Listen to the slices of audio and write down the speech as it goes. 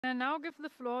I now give the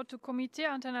floor to Comité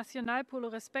international pour le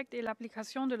respect et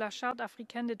l'application de la Charte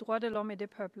africaine des droits de l'homme et des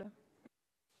peuples.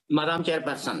 Madam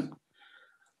Chairperson,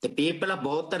 the people of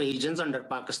both the regions under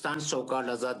Pakistan's so-called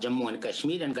Azad Jammu and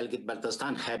Kashmir and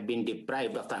Gilgit-Baltistan have been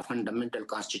deprived of the fundamental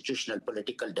constitutional,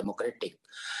 political, democratic,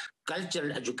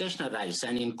 cultural, educational rights,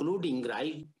 and including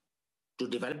right to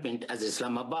development, as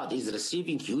Islamabad is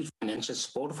receiving huge financial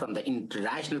support from the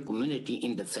international community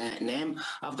in the name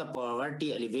of the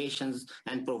poverty alleviations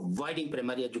and providing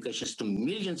primary educations to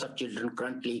millions of children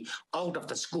currently out of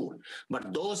the school.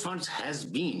 But those funds has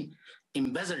been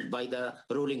embezzled by the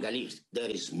ruling elites. There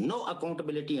is no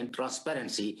accountability and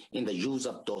transparency in the use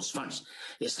of those funds.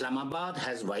 Islamabad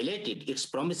has violated its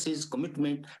promises,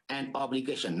 commitment, and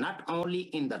obligation, not only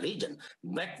in the region,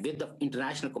 but with the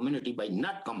international community by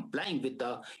not complying with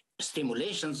the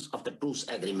stimulations of the truce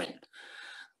agreement.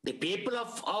 The people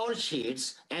of all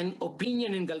shades and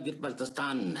opinion in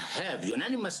Gilgit-Baltistan have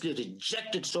unanimously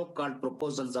rejected so-called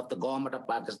proposals of the government of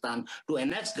Pakistan to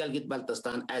annex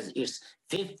Gilgit-Baltistan as its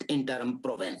fifth interim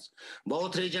province.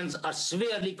 Both regions are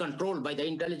severely controlled by the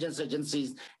intelligence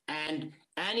agencies, and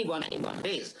anyone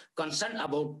is concerned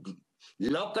about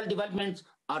local developments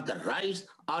or the rights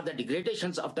or the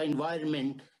degradations of the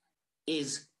environment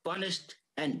is punished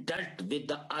and dealt with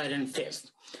the iron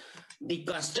fist. The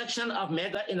construction of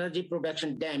mega energy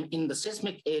production dam in the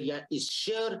seismic area is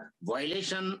sheer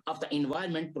violation of the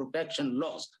environment protection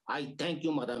laws. I thank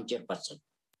you, Madam Chairperson.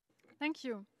 Thank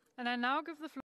you. And I now give the floor